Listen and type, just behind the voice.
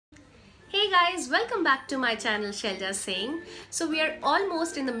guys, welcome back to my channel Shailjasingh. So we are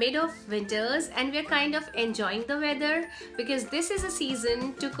almost in the mid of winters and we are kind of enjoying the weather because this is a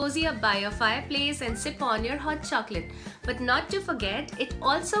season to cozy up by your fireplace and sip on your hot chocolate. But not to forget, it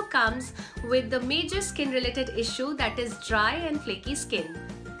also comes with the major skin related issue, that is dry and flaky skin.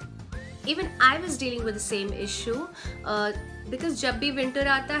 Even I was dealing with the same issue because जब भी winter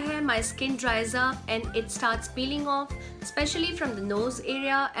आता है, my skin dries up and it starts peeling off, especially from the nose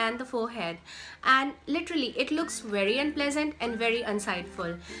area and the forehead. And literally, it looks very unpleasant and very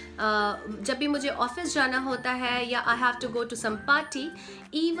unsightful. जब भी मुझे office जाना होता है या I have to go to some party,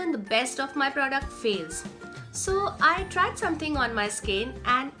 even the best of my product fails. So I tried something on my skin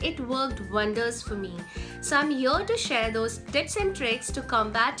and it worked wonders for me. So I'm here to share those tips and tricks to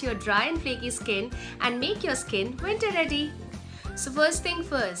combat your dry and flaky skin and make your skin winter ready. So first thing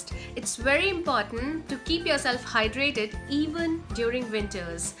first, it's very important to keep yourself hydrated even during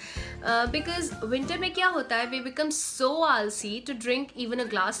winters. Because winter में क्या होता है, we become so आलसी to drink even a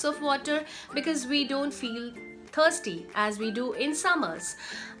glass of water because we don't feel thirsty as we do in summers,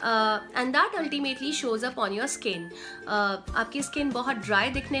 and that ultimately shows up on your skin. आपकी skin बहुत dry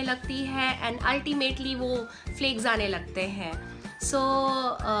दिखने लगती है and ultimately वो flakes आने लगते हैं. So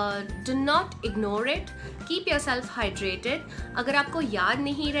do not ignore it. Keep yourself hydrated. अगर आपको याद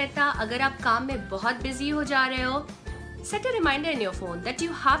नहीं रहता, अगर आप काम में बहुत busy हो जा रहे हो, set a reminder in your phone that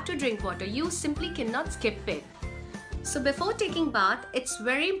you have to drink water. You simply cannot skip it. So before taking bath, it's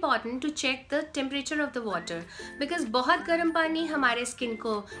very important to check the temperature of the water because बहुत गर्म पानी हमारे skin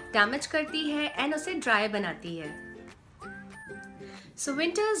को damage करती है and उसे dry बनाती है. So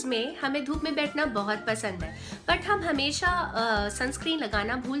winters में हमें धूप में बैठना बहुत पसंद है, but हम हमेशा sunscreen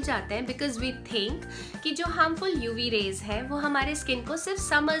लगाना भूल जाते हैं because we think कि जो harmful UV rays है वो हमारे skin को सिर्फ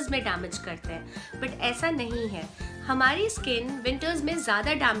summers में damage करते हैं, but ऐसा नहीं है. हमारी skin winters में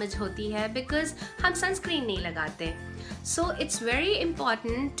ज़्यादा damage होती है because हम sunscreen नहीं लगाते. So it's very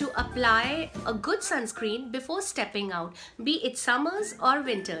important to apply a good sunscreen before stepping out, be it summers or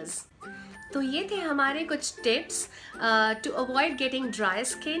winters. तो ये थे हमारे कुछ tips to avoid getting dry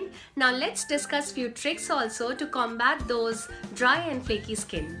skin. Now let's discuss few tricks also to combat those dry and flaky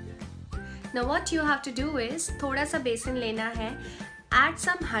skin. Now what you have to do is थोड़ा सा बेसन लेना है, add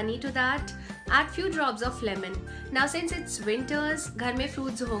some honey to that, add few drops of lemon. Now since it's winters, घर में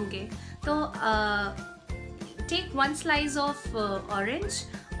fruits होंगे, तो take one slice of orange,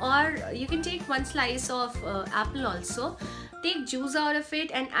 or you can take one slice of apple also. Take juice out of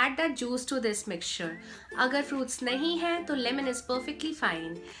it and add that juice to this mixture. अगर fruits नहीं है तो lemon is perfectly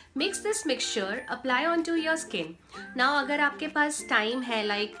fine. Mix this mixture, apply onto your skin. Now अगर आपके पास time है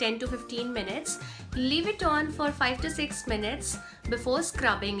like 10 to 15 minutes, leave it on for 5 to 6 minutes before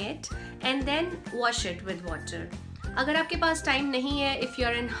scrubbing it and then wash it with water. अगर आपके पास time नहीं है, if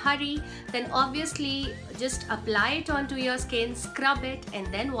you're in hurry, then obviously just apply it onto your skin, scrub it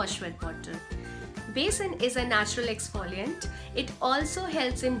and then wash with water. Besan is a natural exfoliant. It also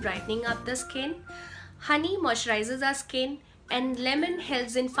helps in brightening up the skin. Honey moisturizes our skin and lemon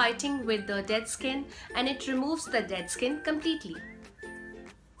helps in fighting with the dead skin and it removes the dead skin completely.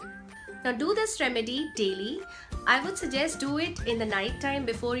 Now do this remedy daily. I would suggest do it in the night time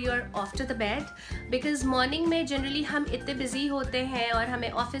before you're off to the bed because morning में generally हम इतने busy होते हैं और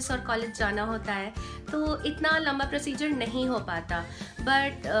हमें office और college जाना होता है, तो इतना लंबा procedure नहीं हो पाता.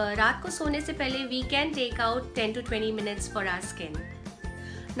 But रात को सोने से पहले we can take out 10 to 20 minutes for our skin.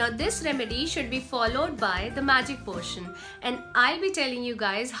 Now this remedy should be followed by the magic potion and I'll be telling you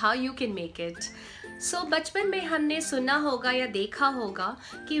guys how you can make it. So बचपन में हमने सुना होगा या देखा होगा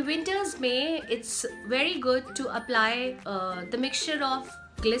कि winters में it's very good to apply the mixture of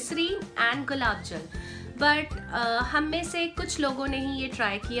glycerine and gulab jal. But हम में से कुछ लोगों ने ही ये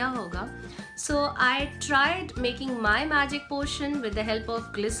try किया होगा. So I tried making my magic potion with the help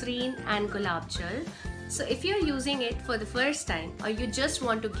of glycerine and gulab jal. So if you're using it for the first time or you just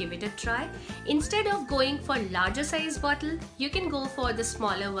want to give it a try, instead of going for larger size bottle, you can go for the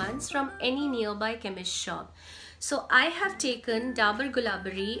smaller ones from any nearby chemist shop. So I have taken Dabur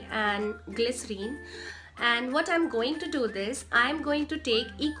Gulabari and glycerine, and what I'm going to do this, I'm going to take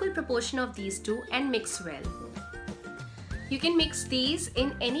equal proportion of these two and mix well. You can mix these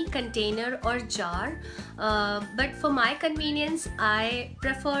in any container or jar, but for my convenience, I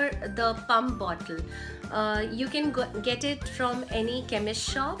prefer the pump bottle. You can get it from any chemist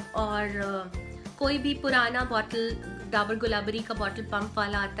shop or कोई भी पुराना bottle, Dabur Gulabari का bottle pump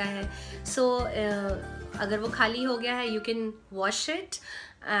वाला आता है. So अगर वो खाली हो गया है, you can wash it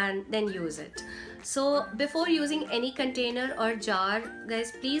and then use it. So before using any container or jar,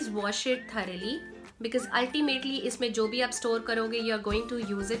 guys, please wash it thoroughly. because ultimately इसमें जो भी आप store करोगे, you are going to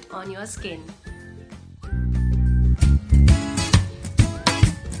use it on your skin.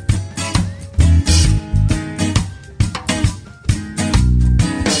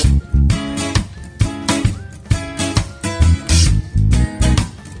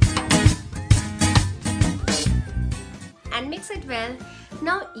 And mix it well.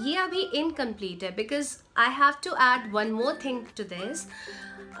 Now ये अभी incomplete है because I have to add one more thing to this.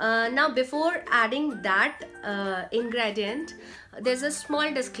 Now before adding that ingredient, there's a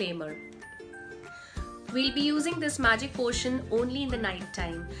small disclaimer. We'll be using this magic potion only in the night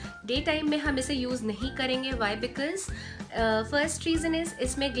time. Daytime में हम इसे use नहीं करेंगे. Why? Because first reason is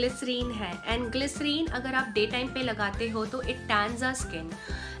इसमें glycerine है, and glycerine अगर आप daytime पे लगाते हो तो it tans our skin.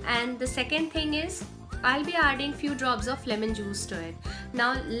 And the second thing is I'll be adding few drops of lemon juice to it.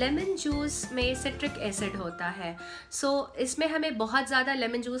 Now lemon juice में citric acid होता है, so इसमें हमें बहुत ज़्यादा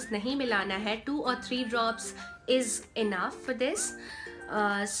lemon juice नहीं मिलाना है. 2 or 3 drops is enough for this.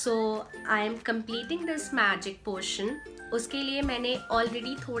 So I am completing this magic potion. उसके लिए मैंने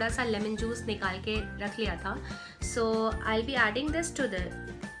already थोड़ा सा lemon juice निकाल के रख लिया था. So I'll be adding this to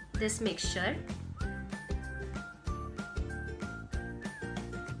this mixture.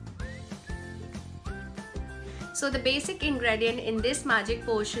 So the basic ingredient in this magic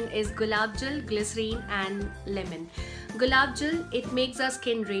potion is gulab jal, glycerine and lemon. Gulab jal, it makes our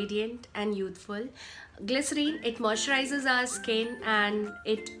skin radiant and youthful. Glycerine, it moisturizes our skin and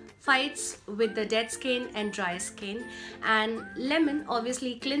it fights with the dead skin and dry skin. And lemon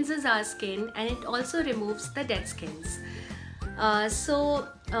obviously cleanses our skin and it also removes the dead skins.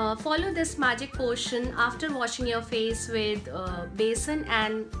 Follow this magic potion after washing your face with besan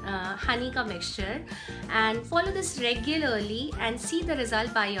and honey ka mixture, and follow this regularly and see the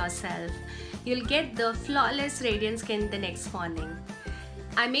result by yourself. You'll get the flawless radiant skin the next morning.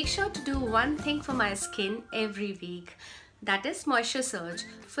 I make sure to do one thing for my skin every week. That is moisture surge.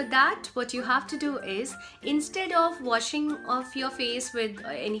 For that, what you have to do is, instead of washing off your face with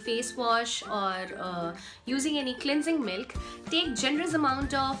any face wash or using any cleansing milk, take generous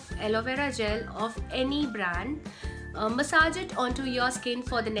amount of aloe vera gel of any brand, massage it onto your skin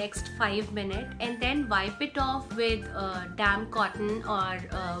for the next 5 minutes and then wipe it off with damp cotton or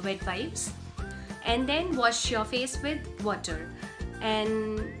wet wipes, and then wash your face with water.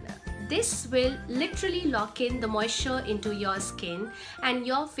 And this will literally lock in the moisture into your skin and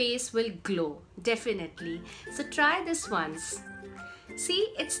your face will glow, definitely. So try this once. See,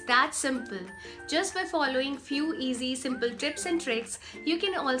 it's that simple. Just by following few easy simple tips and tricks, you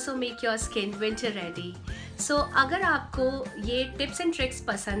can also make your skin winter ready. So अगर आपको ये tips and tricks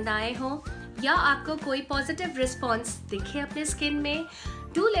पसंद आए हो या आपको कोई positive response दिखे अपने skin में,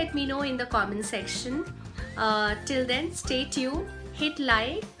 do let me know in the comment section. Till then, stay tuned, hit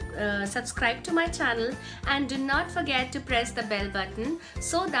like, subscribe to my channel and do not forget to press the bell button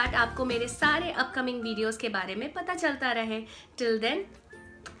so that आपको मेरे सारे upcoming videos के बारे में पता चलता रहे. Till then,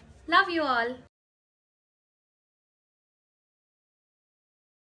 love you all.